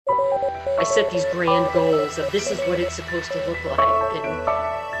I set these grand goals of this is what it's supposed to look like,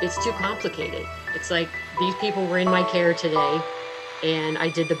 and it's too complicated. It's like these people were in my care today, and I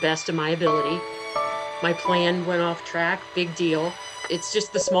did the best of my ability. My plan went off track, big deal. It's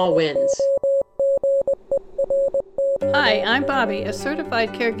just the small wins. Hi, I'm Bobby, a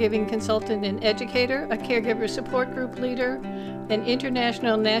certified caregiving consultant and educator, a caregiver support group leader, an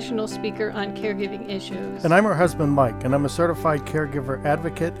international national speaker on caregiving issues. And I'm her husband, Mike, and I'm a certified caregiver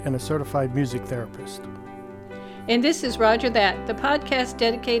advocate and a certified music therapist. And this is Roger That, the podcast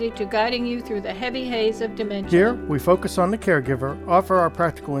dedicated to guiding you through the heavy haze of dementia. Here, we focus on the caregiver, offer our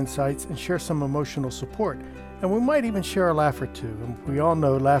practical insights, and share some emotional support. And we might even share a laugh or two. And we all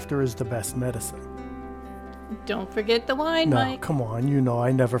know laughter is the best medicine. Don't forget the wine, No, Mike. come on, you know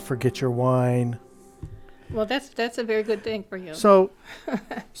I never forget your wine. Well, that's a very good thing for you. So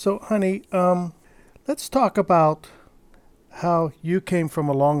honey, let's talk about how you came from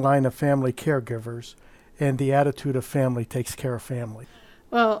a long line of family caregivers and the attitude of family takes care of family.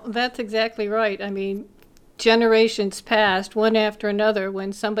 Well, that's exactly right. I mean, generations passed, one after another,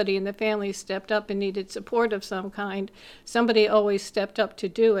 when somebody in the family stepped up and needed support of some kind. Somebody always stepped up to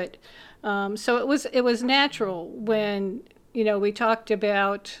do it. So it was natural when, we talked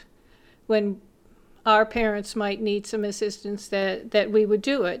about when our parents might need some assistance that we would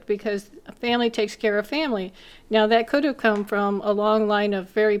do it, because a family takes care of family. Now, that could have come from a long line of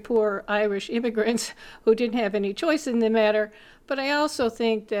very poor Irish immigrants who didn't have any choice in the matter. But I also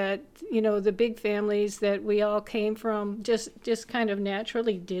think that, the big families that we all came from just kind of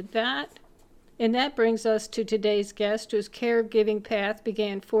naturally did that. And that brings us to today's guest, whose caregiving path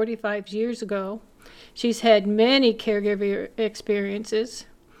began 45 years ago. She's had many caregiver experiences.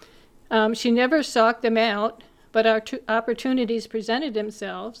 She never sought them out, but our opportunities presented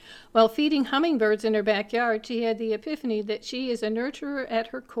themselves. While feeding hummingbirds in her backyard, she had the epiphany that she is a nurturer at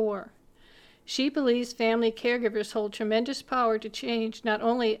her core. She believes family caregivers hold tremendous power to change not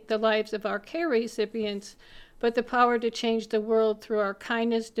only the lives of our care recipients, but the power to change the world through our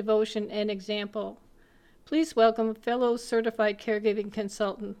kindness, devotion, and example. Please welcome fellow certified caregiving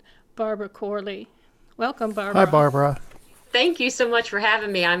consultant, Barbara Corley. Welcome, Barbara. Hi, Barbara. Thank you so much for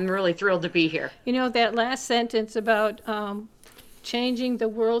having me. I'm really thrilled to be here. That last sentence about changing the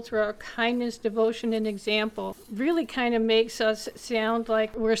world through our kindness, devotion, and example really kind of makes us sound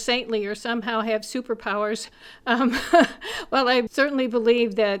like we're saintly or somehow have superpowers. Well, I certainly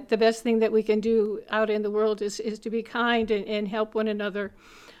believe that the best thing that we can do out in the world is to be kind and help one another.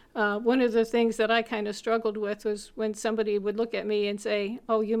 One of the things that I kind of struggled with was when somebody would look at me and say,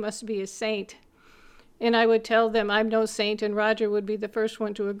 "Oh, you must be a saint." And I would tell them I'm no saint, and Roger would be the first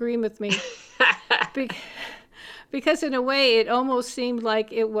one to agree with me. Because in a way, it almost seemed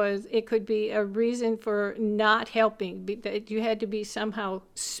like it could be a reason for not helping, that you had to be somehow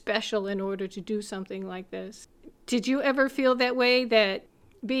special in order to do something like this. Did you ever feel that way, that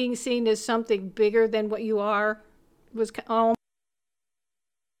being seen as something bigger than what you are was all?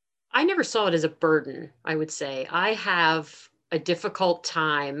 I never saw it as a burden, I would say. I have a difficult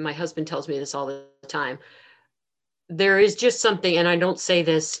time. My husband tells me this all the time. There is just something, and I don't say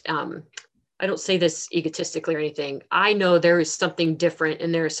this egotistically or anything. I know there is something different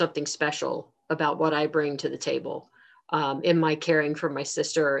and there is something special about what I bring to the table in my caring for my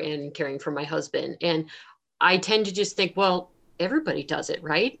sister and caring for my husband. And I tend to just think, well, everybody does it,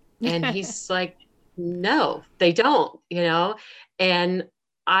 right? And he's like, no, they don't, and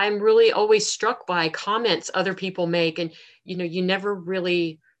I'm really always struck by comments other people make. And, you never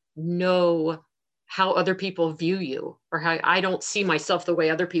really know how other people view you, or how I don't see myself the way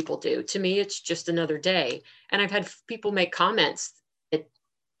other people do. To me, it's just another day. And I've had people make comments that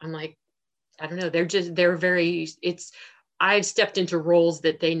I'm like, I don't know. I've stepped into roles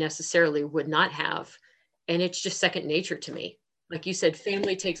that they necessarily would not have. And it's just second nature to me. Like you said,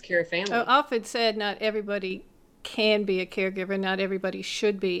 family takes care of family. Often said, not everybody can be a caregiver, not everybody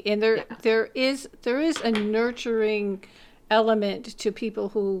should be. And there is a nurturing element to people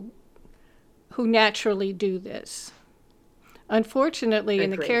who naturally do this. Unfortunately,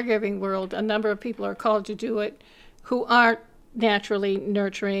 in the caregiving world, a number of people are called to do it who aren't naturally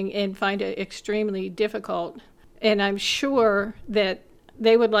nurturing and find it extremely difficult. And I'm sure that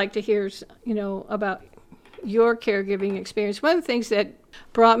they would like to hear, about your caregiving experience. One of the things that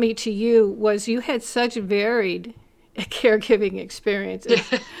brought me to you was you had such varied caregiving experiences.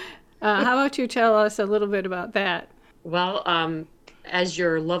 How about you tell us a little bit about that? Well, as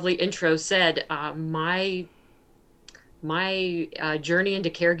your lovely intro said, my journey into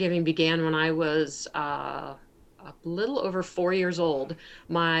caregiving began when I was a little over 4 years old.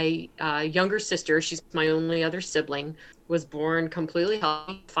 My younger sister, she's my only other sibling, was born completely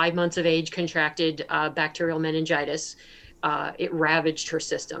healthy, 5 months of age, contracted bacterial meningitis. It ravaged her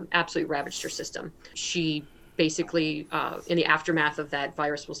system, absolutely ravaged her system. She basically, in the aftermath of that,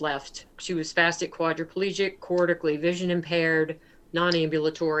 virus was left. She was spastic, quadriplegic, cortically vision impaired,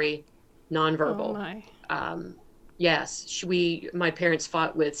 non-ambulatory, Oh nonverbal. my. Yes, my parents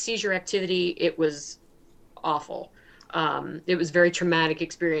fought with seizure activity. It was awful. It was a very traumatic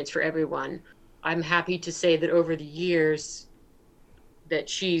experience for everyone. I'm happy to say that over the years that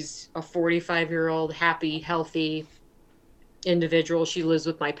she's a 45-year-old, happy, healthy individual. She lives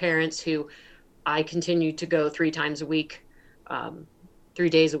with my parents, who I continue to go 3 times a week, 3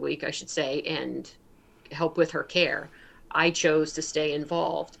 days a week, I should say, and help with her care. I chose to stay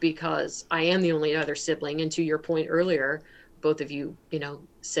involved because I am the only other sibling. And to your point earlier, both of you,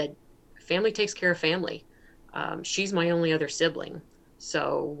 said family takes care of family. She's my only other sibling.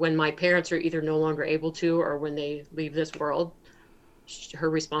 So when my parents are either no longer able to, or when they leave this world, her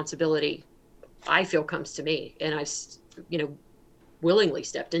responsibility, I feel, comes to me. And I've, willingly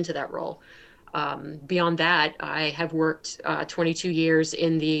stepped into that role. Beyond that, I have worked 22 years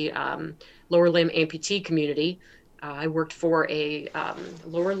in the lower limb amputee community. I worked for a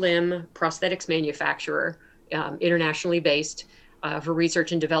lower limb prosthetics manufacturer, internationally based, for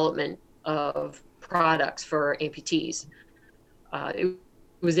research and development of products for amputees. It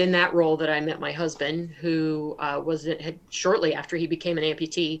was in that role that I met my husband, who had shortly after he became an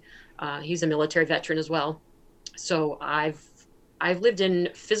amputee. He's a military veteran as well. So I've lived in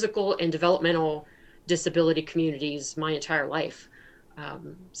physical and developmental disability communities my entire life.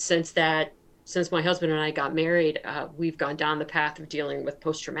 Since my husband and I got married, we've gone down the path of dealing with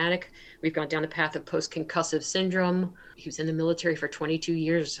post-traumatic. We've gone down the path of post-concussive syndrome. He was in the military for 22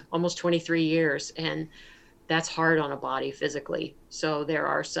 years, almost 23 years. And that's hard on a body physically. So there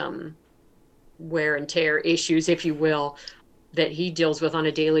are some wear and tear issues, if you will, that he deals with on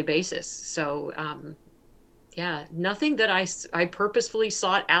a daily basis. So, nothing that I purposefully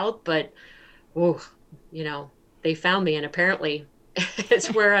sought out, but, they found me, and apparently it's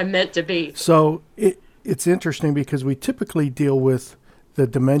where I'm meant to be. So it's interesting because we typically deal with the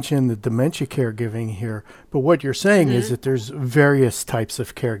dementia caregiving here, but what you're saying is that there's various types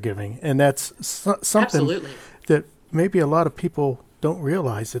of caregiving, and that's something Absolutely. that maybe a lot of people don't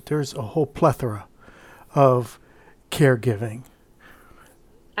realize, that there's a whole plethora of caregiving.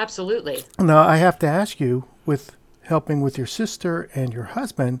 Absolutely. Now, I have to ask you, with helping with your sister and your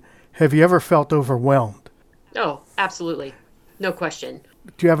husband, have you ever felt overwhelmed? Oh, absolutely. No question.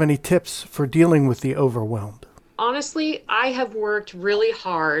 Do you have any tips for dealing with the overwhelmed? Honestly, I have worked really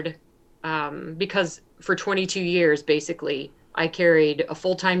hard because for 22 years, basically, I carried a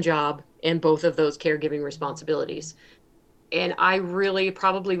full-time job and both of those caregiving responsibilities. And I really,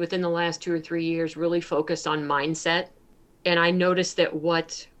 probably within the last 2 or 3 years, really focused on mindset. And I noticed that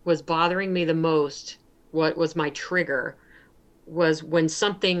what was bothering me the most, what was my trigger, was when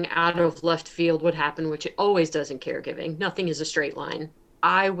something out of left field would happen, which it always does in caregiving. Nothing is a straight line.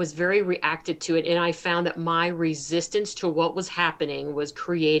 I was very reactive to it, and I found that my resistance to what was happening was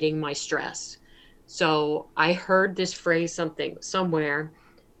creating my stress. So I heard this phrase somewhere,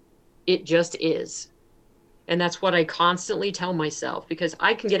 it just is. And that's what I constantly tell myself, because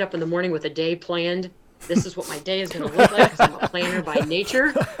I can get up in the morning with a day planned. This is what my day is going to look like, because I'm a planner by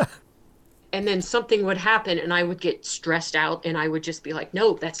nature. And then something would happen and I would get stressed out, and I would just be like,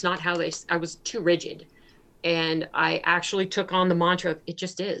 no, that's not how I was too rigid. And I actually took on the mantra of it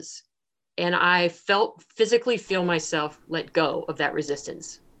just is. And I physically feel myself let go of that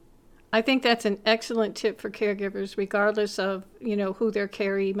resistance. I think that's an excellent tip for caregivers, regardless of, who their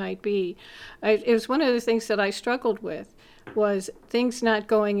caree might be. It was one of the things that I struggled with, was things not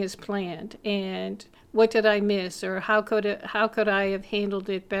going as planned, and what did I miss, or how could I have handled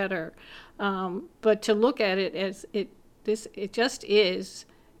it better? But to look at it as it just is,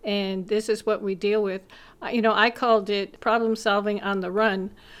 and this is what we deal with. I called it problem solving on the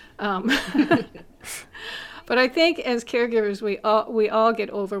run. But I think as caregivers, we all get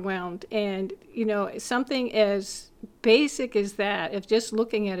overwhelmed, and something as basic as that, of just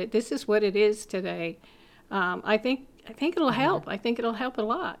looking at it, this is what it is today. I think it'll help. I think it'll help a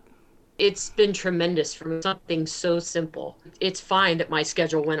lot. It's been tremendous from something so simple. It's fine that my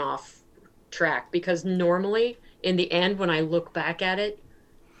schedule went off track, because normally in the end, when I look back at it,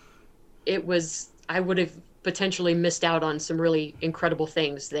 I would have potentially missed out on some really incredible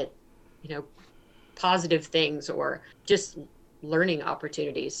things that, positive things, or just learning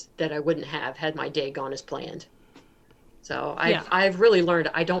opportunities that I wouldn't have had my day gone as planned. So I've really learned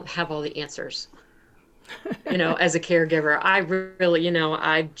I don't have all the answers. As a caregiver, I really,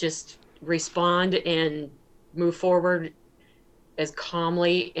 I just respond and move forward as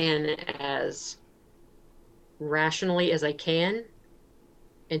calmly and as rationally as I can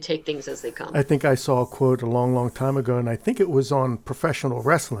and take things as they come. I think I saw a quote a long, long time ago, and I think it was on professional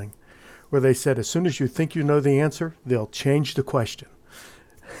wrestling, where they said, as soon as you think you know the answer, they'll change the question.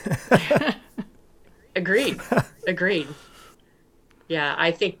 Agreed. Agreed. Yeah,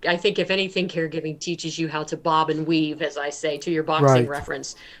 I think if anything, caregiving teaches you how to bob and weave, as I say, to your boxing Right.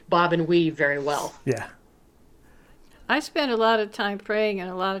 reference, bob and weave very well. Yeah. I spent a lot of time praying and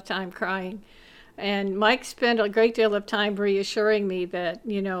a lot of time crying. And Mike spent a great deal of time reassuring me that,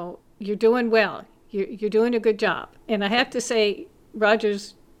 you're doing well. You're doing a good job. And I have to say,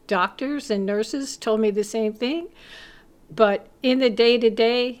 Roger's doctors and nurses told me the same thing. But in the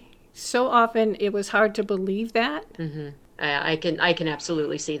day-to-day, so often it was hard to believe that. I can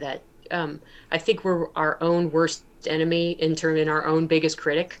absolutely see that. I think we're our own worst enemy in our own biggest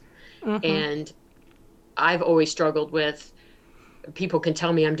critic. And I've always struggled with, people can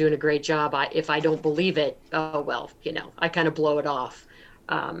tell me I'm doing a great job. If I don't believe it, oh, well, I kind of blow it off.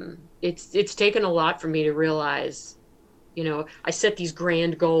 It's taken a lot for me to realize, I set these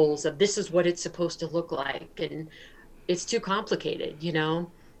grand goals of this is what it's supposed to look like. And it's too complicated,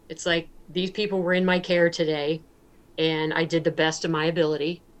 It's like these people were in my care today and I did the best of my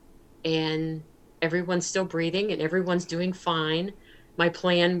ability and everyone's still breathing and everyone's doing fine. My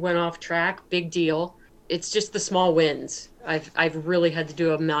plan went off track, big deal. It's just the small wins. I've really had to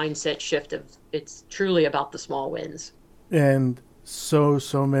do a mindset shift of it's truly about the small wins. And so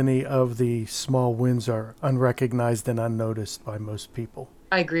many of the small wins are unrecognized and unnoticed by most people.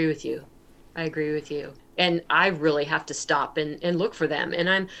 I agree with you. And I really have to stop and look for them. And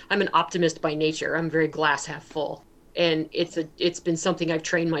I'm an optimist by nature. I'm very glass half full. And it's been something I've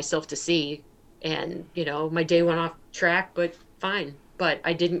trained myself to see. And, my day went off track, but fine. But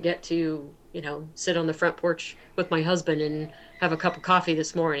I didn't get to, sit on the front porch with my husband and have a cup of coffee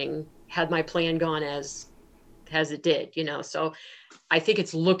this morning, had my plan gone as it did, So I think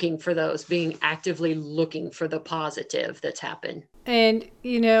it's looking for those, being actively looking for the positive that's happened. And,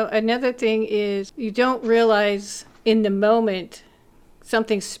 another thing is you don't realize in the moment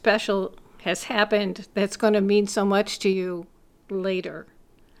something special has happened that's going to mean so much to you later.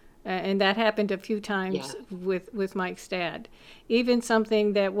 And that happened a few times with Mike's dad. Even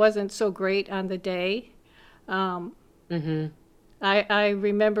something that wasn't so great on the day. I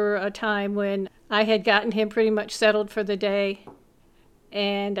remember a time when I had gotten him pretty much settled for the day.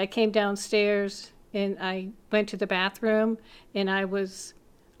 And I came downstairs and I went to the bathroom and I was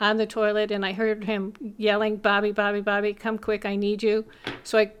on the toilet and I heard him yelling, Bobby, Bobby, Bobby, come quick, I need you.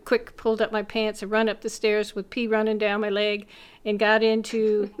 So I quick pulled up my pants and run up the stairs with pee running down my leg and got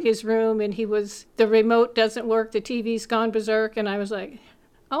into his room and the remote doesn't work, the TV's gone berserk, and I was like,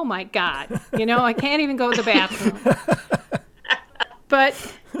 oh my God, I can't even go to the bathroom. But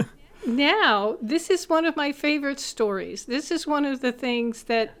now, this is one of my favorite stories. This is one of the things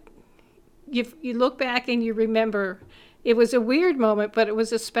that you look back and you remember. It was a weird moment, but it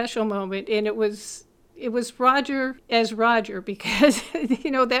was a special moment, and it was Roger as Roger because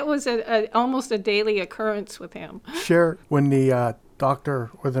that was almost a daily occurrence with him. Share when the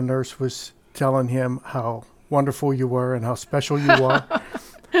doctor or the nurse was telling him how wonderful you were and how special you are,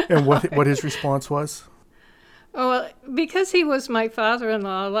 and what his response was. Oh, well, because he was my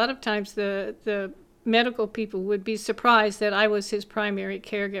father-in-law, a lot of times the medical people would be surprised that I was his primary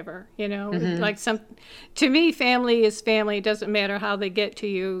caregiver. To me, family is family. It doesn't matter how they get to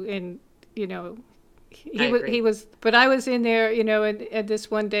you. And, he was, but I was in there, at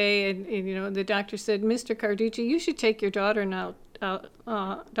this one day and the doctor said, Mr. Carducci, you should take your daughter-in-law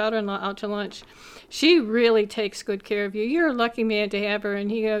out to lunch. She really takes good care of you. You're a lucky man to have her.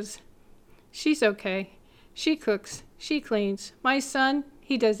 And he goes, she's okay. She cooks. She cleans. My son,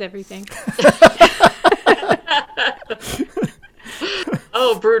 he does everything.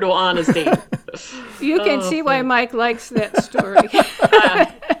 Oh, brutal honesty. You can see why Mike likes that story.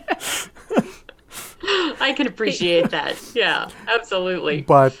 I can appreciate that. Yeah, absolutely.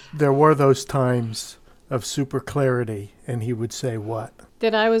 But there were those times of super clarity, and he would say what?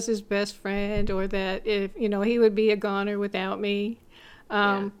 That I was his best friend, or that if he would be a goner without me.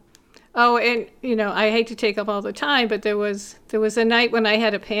 Oh, and I hate to take up all the time, but there was a night when I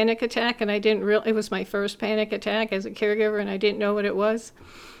had a panic attack, and I didn't it was my first panic attack as a caregiver, and I didn't know what it was.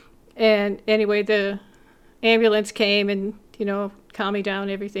 And anyway, the ambulance came and calmed me down.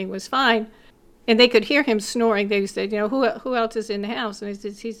 Everything was fine, and they could hear him snoring. They said, who else is in the house? And I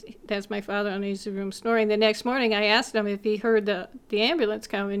said, that's my father, and he's in the room snoring. The next morning, I asked him if he heard the ambulance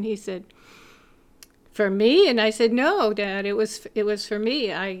come, and he said, for me? And I said, no, Dad, it was for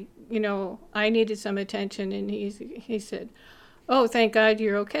me. I needed some attention. And he said, "Oh, thank God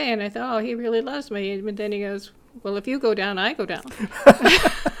you're okay." And I thought, "Oh, he really loves me." And then he goes, "Well, if you go down, I go down."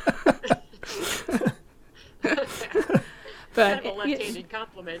 Kind But of a left-handed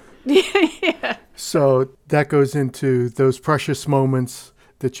compliment. yeah. So that goes into those precious moments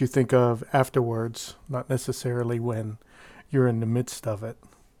that you think of afterwards, not necessarily when you're in the midst of it,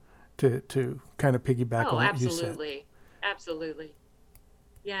 to kind of piggyback on Oh, what you said. absolutely. Absolutely.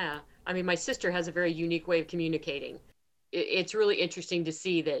 Yeah. I mean, my sister has a very unique way of communicating. It's really interesting to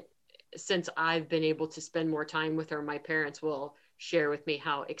see that since I've been able to spend more time with her, my parents will share with me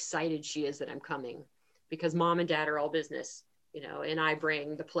how excited she is that I'm coming because mom and dad are all business, and I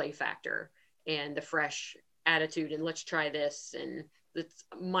bring the play factor and the fresh attitude and let's try this. And that's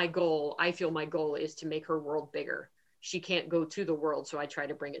my goal. I feel my goal is to make her world bigger. She can't go to the world, so I try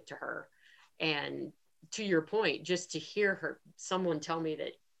to bring it to her. And to your point, just to hear someone tell me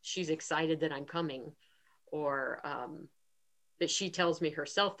that she's excited that I'm coming, or that she tells me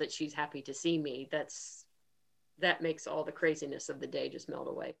herself that she's happy to see me, that makes all the craziness of the day just melt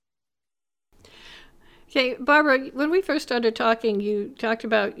away. Okay, Barbara, when we first started talking, you talked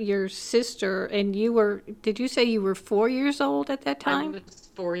about your sister, and did you say you were 4 years old at that I time? was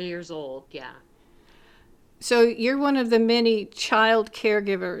 4 years old. Yeah. So you're one of the many child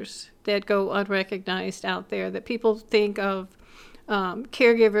caregivers that go unrecognized out there, that people think of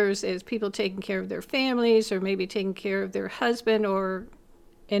caregivers as people taking care of their families or maybe taking care of their husband or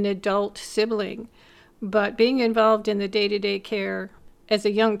an adult sibling. But being involved in the day-to-day care as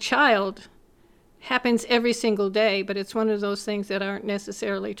a young child happens every single day, but it's one of those things that aren't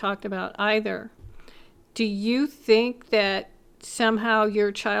necessarily talked about either. Do you think that somehow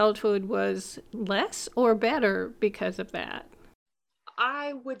your childhood was less or better because of that?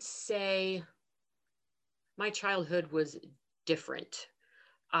 I would say my childhood was different.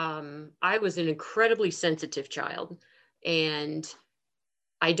 I was an incredibly sensitive child, and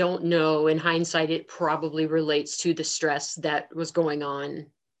I don't know, in hindsight, it probably relates to the stress that was going on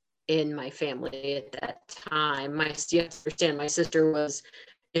in my family at that time. You understand, my sister was,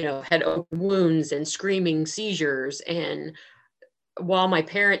 had open wounds and screaming seizures. And while my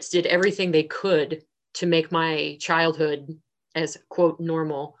parents did everything they could to make my childhood as quote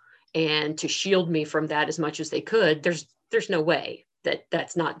normal and to shield me from that as much as they could, there's no way that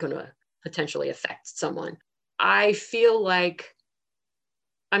that's not going to potentially affect someone. I feel like,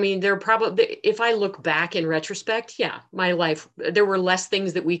 I mean, there probably, if I look back in retrospect, yeah, my life, there were less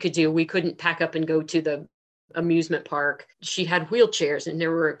things that we could do. We couldn't pack up and go to the amusement park. She had wheelchairs and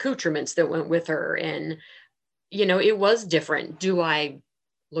there were accoutrements that went with her. And, it was different. Do I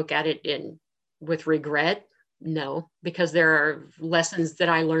look at it with regret? No, because there are lessons that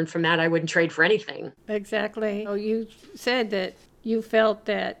I learned from that I wouldn't trade for anything. Exactly. Oh, you said that you felt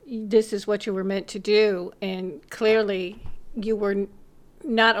that this is what you were meant to do, and clearly you were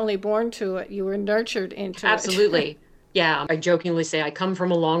not only born to it, you were nurtured into it. Absolutely. Yeah. I jokingly say I come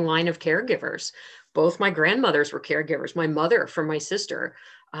from a long line of caregivers. Both my grandmothers were caregivers, my mother from my sister,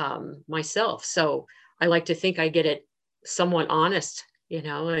 myself. So I like to think I get it somewhat honest,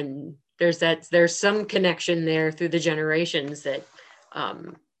 and there's some connection there through the generations that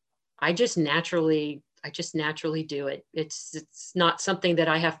um, I just naturally do it. It's not something that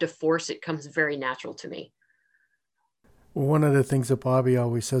I have to force. It comes very natural to me. One of the things that Bobby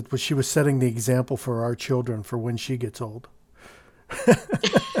always said was she was setting the example for our children for when she gets old.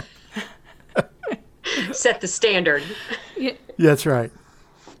 Set the standard. Yeah, That's right.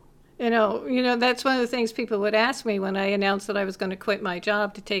 that's one of the things people would ask me when I announced that I was going to quit my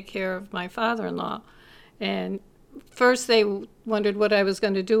job to take care of my father-in-law. And first they wondered what I was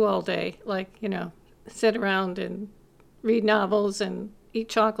going to do all day, like, sit around and read novels and eat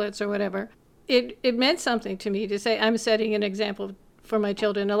chocolates or whatever. It meant something to me to say I'm setting an example for my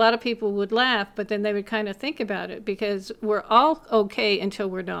children. A lot of people would laugh, but then they would kind of think about it because we're all okay until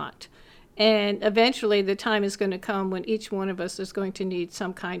we're not. And eventually the time is going to come when each one of us is going to need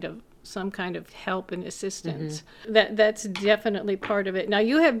some kind of help and assistance. That's definitely part of it. Now,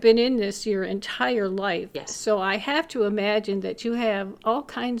 you have been in this your entire life. Yes. So I have to imagine that you have all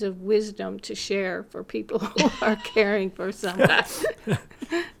kinds of wisdom to share for people who are caring for someone.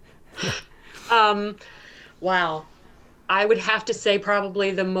 Wow. I would have to say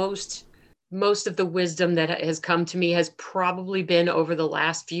probably the most of the wisdom that has come to me has probably been over the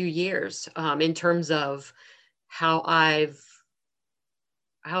last few years, in terms of how I've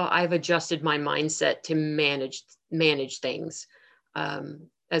adjusted my mindset to manage things.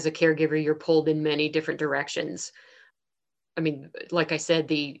 As a caregiver, you're pulled in many different directions. I mean, like I said,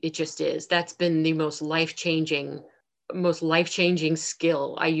 it just is. That's been the most life-changing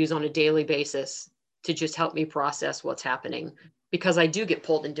skill I use on a daily basis to just help me process what's happening. because I do get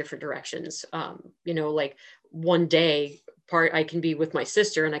pulled in different directions. Like one day I can be with my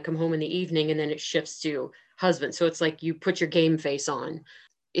sister and I come home in the evening and then it shifts to husband. So it's like you put your game face on.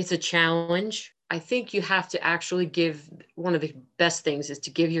 It's a challenge. I think you have to actually give, one of the best things is to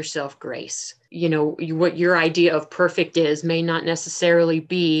give yourself grace. What your idea of perfect is may not necessarily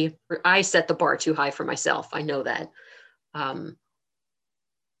be, or I set the bar too high for myself. I know that.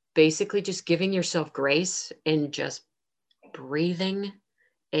 Basically just giving yourself grace and just breathing.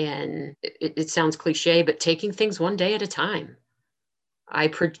 And it sounds cliche, but taking things one day at a time. I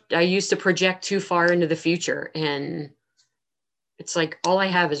used to project too far into the future, and it's like all I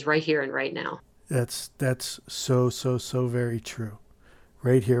have is right here and right now. That's so very true.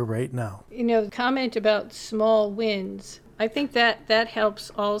 Right here, right now. The comment about small wins, I think that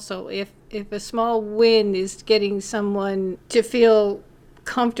helps also. If a small win is getting someone to feel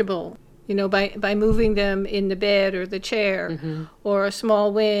comfortable, by moving them in the bed or the chair, mm-hmm. or a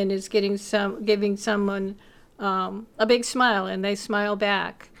small win is giving someone a big smile and they smile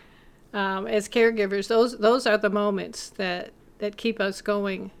back. As caregivers, those are the moments that keep us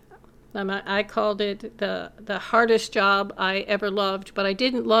going. I called it the hardest job I ever loved, but I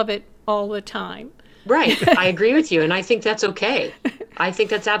didn't love it all the time. Right. I agree with you. And I think that's okay. I think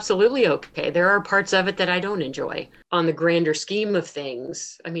that's absolutely okay. There are parts of it that I don't enjoy. On the grander scheme of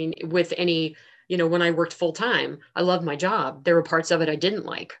things, I mean, with any, when I worked full time, I loved my job. There were parts of it I didn't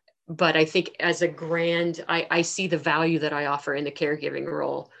like. But I think as a I see the value that I offer in the caregiving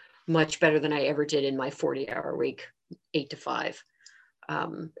role much better than I ever did in my 40-hour week, 8 to 5.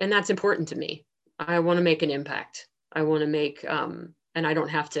 And that's important to me. I want to make an impact. I want to make, and I don't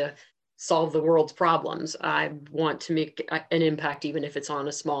have to solve the world's problems. I want to make an impact, even if it's on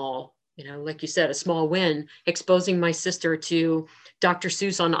a small, like you said, a small win, exposing my sister to Dr.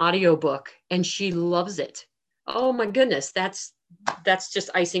 Seuss on audiobook, and she loves it. Oh my goodness. That's just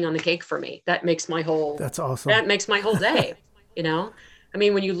icing on the cake for me. That's awesome. That makes my whole day, I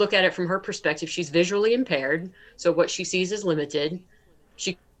mean, when you look at it from her perspective, she's visually impaired. So what she sees is limited.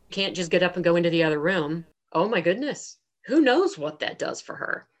 She can't just get up and go into the other room. Oh my goodness. Who knows what that does for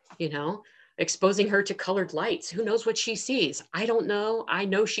her? Exposing her to colored lights. Who knows what she sees? I don't know. I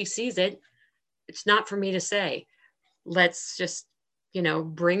know she sees it. It's not for me to say. Let's just,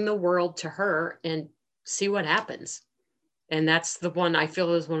 bring the world to her and see what happens. And that's the one I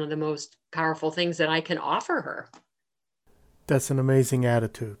feel is one of the most powerful things that I can offer her. That's an amazing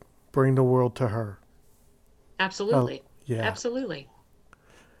attitude. Bring the world to her. Absolutely. Oh, yeah. Absolutely.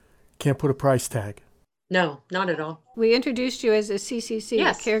 Can't put a price tag. No, not at all. We introduced you as a CCC,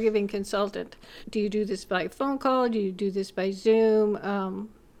 yes. A caregiving consultant. Do you do this by phone call? Do you do this by Zoom?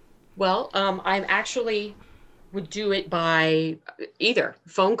 I actually would do it by either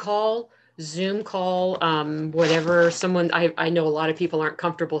phone call, Zoom call, whatever I know a lot of people aren't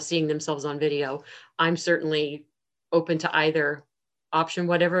comfortable seeing themselves on video. I'm certainly open to either option,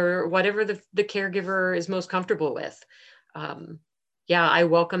 whatever the caregiver is most comfortable with. I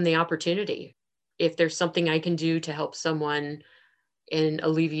welcome the opportunity. If there's something I can do to help someone and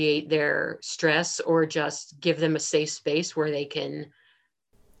alleviate their stress, or just give them a safe space where they can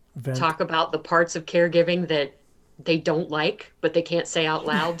talk about the parts of caregiving that they don't like, but they can't say out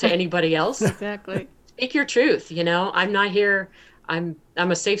loud to anybody else. Exactly. Speak your truth. I'm not here. I'm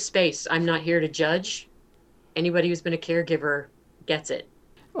a safe space. I'm not here to judge. Anybody who's been a caregiver gets it.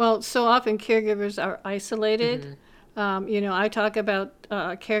 Well, so often caregivers are isolated. Mm-hmm. I talk about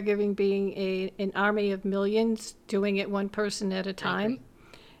caregiving being an army of millions doing it one person at a time.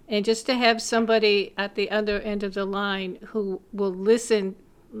 And just to have somebody at the other end of the line who will listen,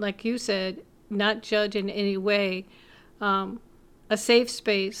 like you said, not judge in any way, a safe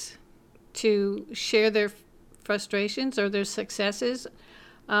space to share their frustrations or their successes.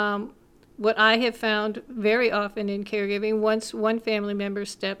 What I have found very often in caregiving, once one family member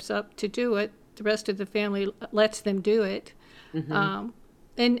steps up to do it, the rest of the family lets them do it. Mm-hmm.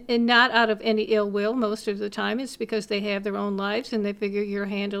 And not out of any ill will. Most of the time it's because they have their own lives and they figure you're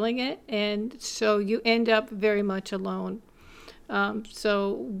handling it. And so you end up very much alone.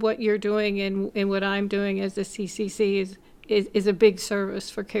 So what you're doing and what I'm doing as a CCC is a big service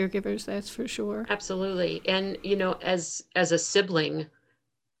for caregivers, that's for sure. Absolutely. And, as a sibling,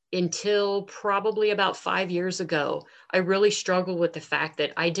 until probably about 5 years ago, I really struggled with the fact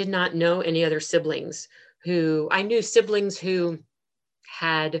that I did not know any other siblings I knew siblings who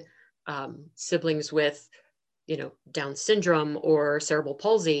had siblings with, Down syndrome or cerebral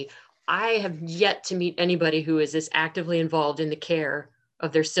palsy. I have yet to meet anybody who is as actively involved in the care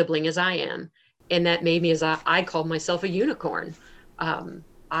of their sibling as I am. And that made me, I called myself a unicorn.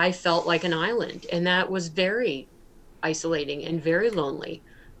 I felt like an island, and that was very isolating and very lonely.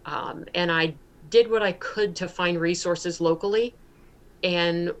 And I did what I could to find resources locally.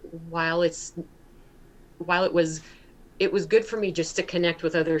 And while it was good for me just to connect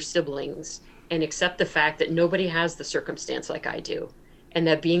with other siblings and accept the fact that nobody has the circumstance like I do, and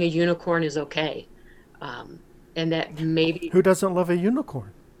that being a unicorn is okay. And that maybe, Who doesn't love a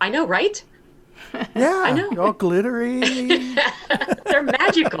unicorn? I know, right? Yeah, I know. all glittery. They're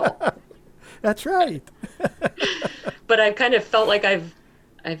magical. That's right. But I've kind of felt like I've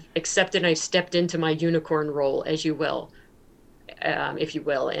accepted and I've stepped into my unicorn role, as you will, if you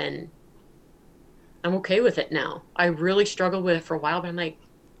will, and I'm okay with it now. I really struggled with it for a while, but I'm like,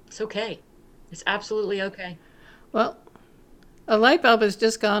 it's okay. It's absolutely okay. Well, a light bulb has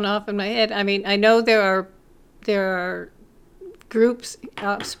just gone off in my head. I mean, I know there are groups,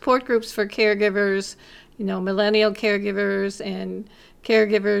 support groups for caregivers, millennial caregivers and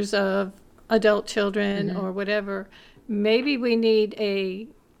caregivers of adult children or whatever. Maybe we need a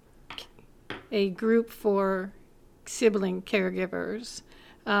group for sibling caregivers,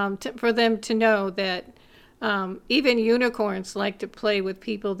 for them to know that even unicorns like to play with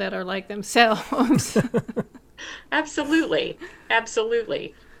people that are like themselves. Absolutely.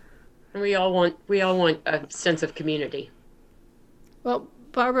 Absolutely. And we all want a sense of community. Well,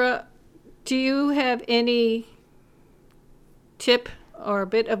 Barbara, do you have any tip or a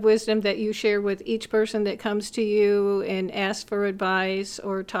bit of wisdom that you share with each person that comes to you and asks for advice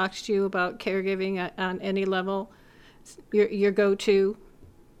or talks to you about caregiving on any level? Your go-to?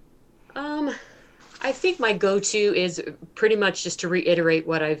 I think my go-to is pretty much just to reiterate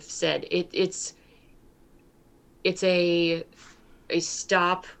what I've said. It's a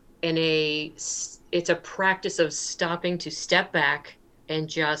stop and it's a practice of stopping to step back and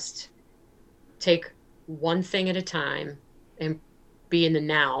just take one thing at a time and be in the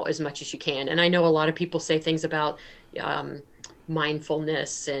now as much as you can. And I know a lot of people say things about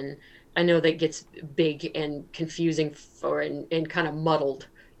mindfulness, and I know that gets big and confusing and kind of muddled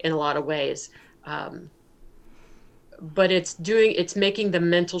in a lot of ways. But it's making the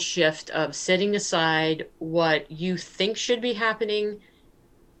mental shift of setting aside what you think should be happening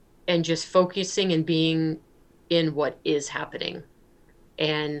and just focusing and being in what is happening.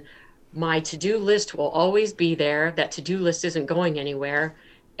 And my to-do list will always be there. That to-do list isn't going anywhere,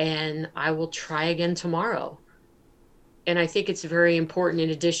 and I will try again tomorrow. And I think it's very important, in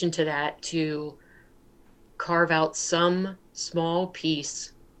addition to that, to carve out some small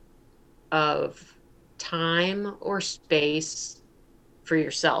piece of time or space for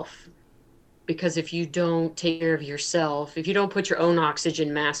yourself. Because if you don't take care of yourself, if you don't put your own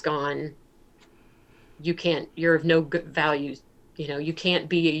oxygen mask on, you're of no good value. You can't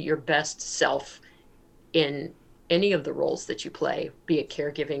be your best self in any of the roles that you play, be it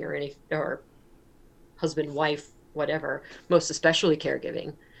caregiving or husband, wife, whatever, most especially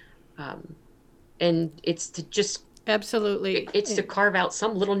caregiving. And it's to just, Absolutely. it's to carve out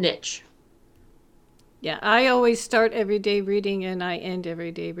some little niche. Yeah, I always start every day reading and I end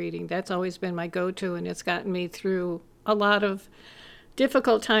every day reading. That's always been my go-to, and it's gotten me through a lot of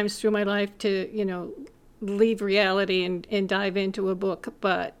difficult times through my life to, leave reality and dive into a book.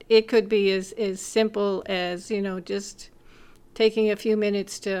 But it could be as simple as, just taking a few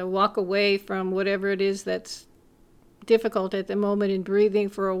minutes to walk away from whatever it is that's difficult at the moment and breathing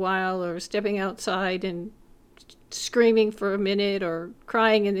for a while, or stepping outside and screaming for a minute, or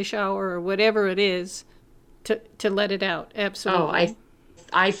crying in the shower, or whatever it is, to let it out. Absolutely.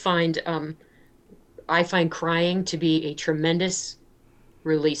 Oh, I find crying to be a tremendous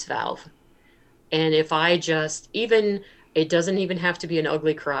release valve. And if I it doesn't even have to be an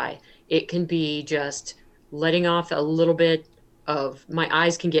ugly cry. It can be just letting off a little bit of, my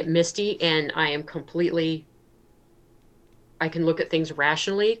eyes can get misty, and I can look at things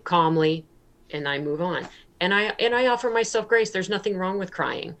rationally, calmly, and I move on. And I offer myself grace. There's nothing wrong with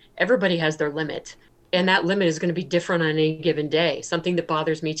crying. Everybody has their limit. And that limit is going to be different on any given day. Something that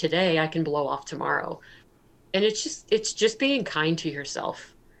bothers me today, I can blow off tomorrow. And it's just being kind to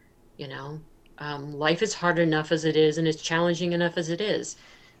yourself. Life is hard enough as it is, and it's challenging enough as it is.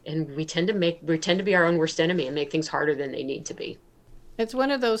 And we tend to be our own worst enemy and make things harder than they need to be. It's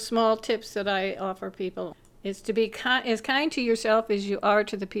one of those small tips that I offer people, is to be as kind to yourself as you are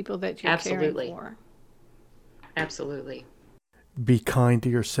to the people that you're caring for. Absolutely. Be kind to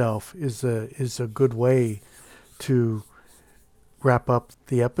yourself is a good way to wrap up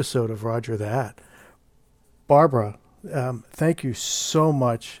the episode of Roger That. Barbara, thank you so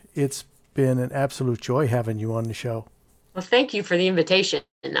much. It's been an absolute joy having you on the show. Well, thank you for the invitation.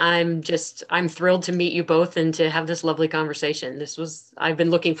 I'm thrilled to meet you both and to have this lovely conversation. I've been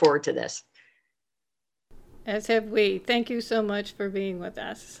looking forward to this. As have we. Thank you so much for being with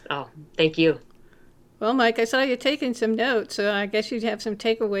us. Oh, thank you. Well, Mike, I saw you taking some notes, so I guess you'd have some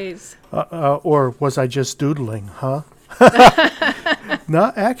takeaways. Or was I just doodling, huh?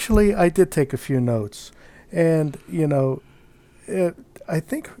 No, actually, I did take a few notes. And, I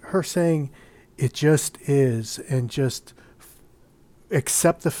think her saying it just is and just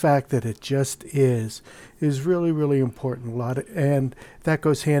accept the fact that it just is really, really important. And that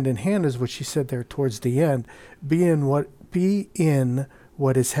goes hand in hand is what she said there towards the end. Be in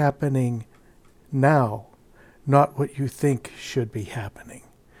what is happening now, not what you think should be happening.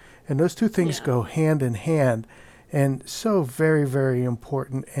 And those two things go hand in hand, and so very, very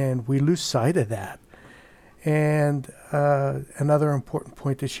important, and we lose sight of that. And another important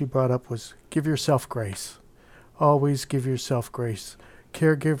point that she brought up was give yourself grace. Always give yourself grace.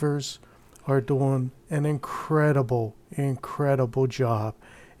 Caregivers are doing an incredible, incredible job,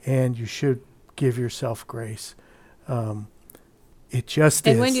 and you should give yourself grace. It just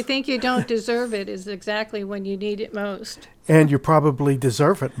is. And when you think you don't deserve it is exactly when you need it most. And you probably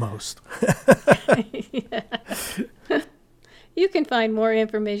deserve it most. You can find more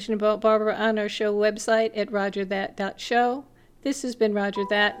information about Barbara on our show website at rogerthat.show. This has been Roger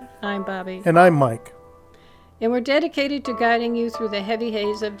That. I'm Bobby. And I'm Mike. And we're dedicated to guiding you through the heavy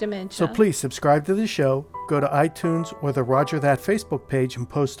haze of dementia. So please subscribe to the show, go to iTunes or the Roger That Facebook page and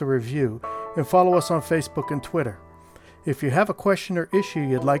post a review, and follow us on Facebook and Twitter. If you have a question or issue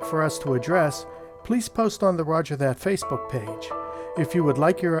you'd like for us to address, please post on the Roger That Facebook page. If you would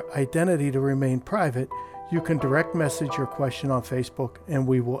like your identity to remain private, you can direct message your question on Facebook and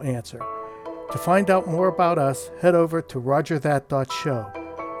we will answer. To find out more about us, head over to rogerthat.show.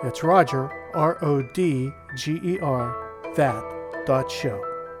 It's Roger, RODGER, that.show.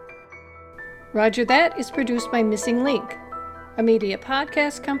 Roger That is produced by Missing Link, a media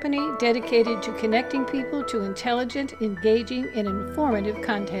podcast company dedicated to connecting people to intelligent, engaging, and informative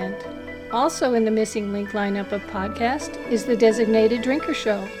content. Also in the Missing Link lineup of podcasts is the Designated Drinker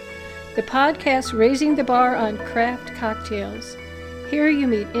Show, the podcast raising the bar on craft cocktails. Here you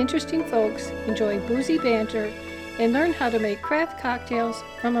meet interesting folks, enjoy boozy banter, and learn how to make craft cocktails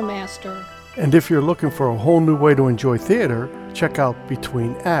from a master. And if you're looking for a whole new way to enjoy theater, check out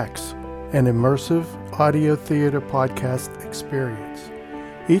Between Acts, an immersive audio theater podcast experience.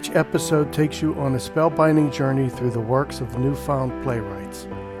 Each episode takes you on a spellbinding journey through the works of newfound playwrights,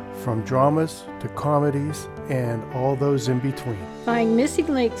 from dramas to comedies and all those in between. Find Missing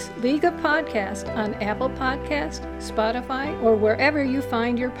Link's League of Podcasts on Apple Podcast, Spotify, or wherever you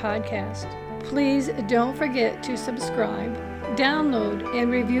find your podcast. Please don't forget to subscribe, download,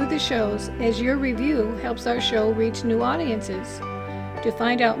 and review the shows, as your review helps our show reach new audiences. To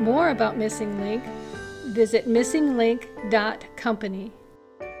find out more about Missing Link, visit missinglink.company.